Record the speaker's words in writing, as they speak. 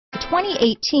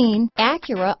2018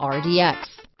 Acura RDX.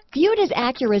 Viewed as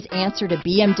Acura's answer to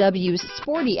BMW's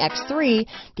sporty X3,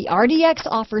 the RDX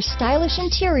offers stylish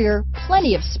interior,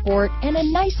 plenty of sport, and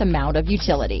a nice amount of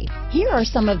utility. Here are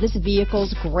some of this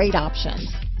vehicle's great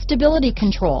options: stability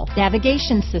control,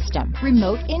 navigation system,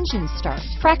 remote engine start,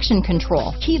 traction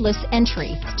control, keyless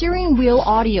entry, steering wheel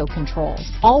audio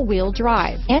controls, all-wheel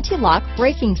drive, anti-lock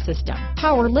braking system,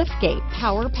 power liftgate,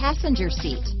 power passenger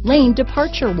seat, lane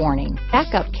departure warning,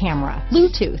 backup camera,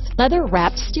 Bluetooth,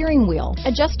 leather-wrapped steering wheel,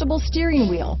 adjustable steering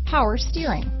wheel, power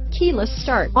steering, keyless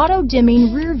start,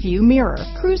 auto-dimming rear-view mirror,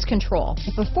 cruise control.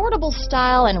 If affordable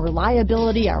style and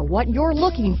reliability are what you're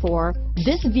looking for,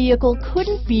 this vehicle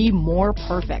couldn't be more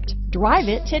perfect. Drive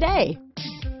it today.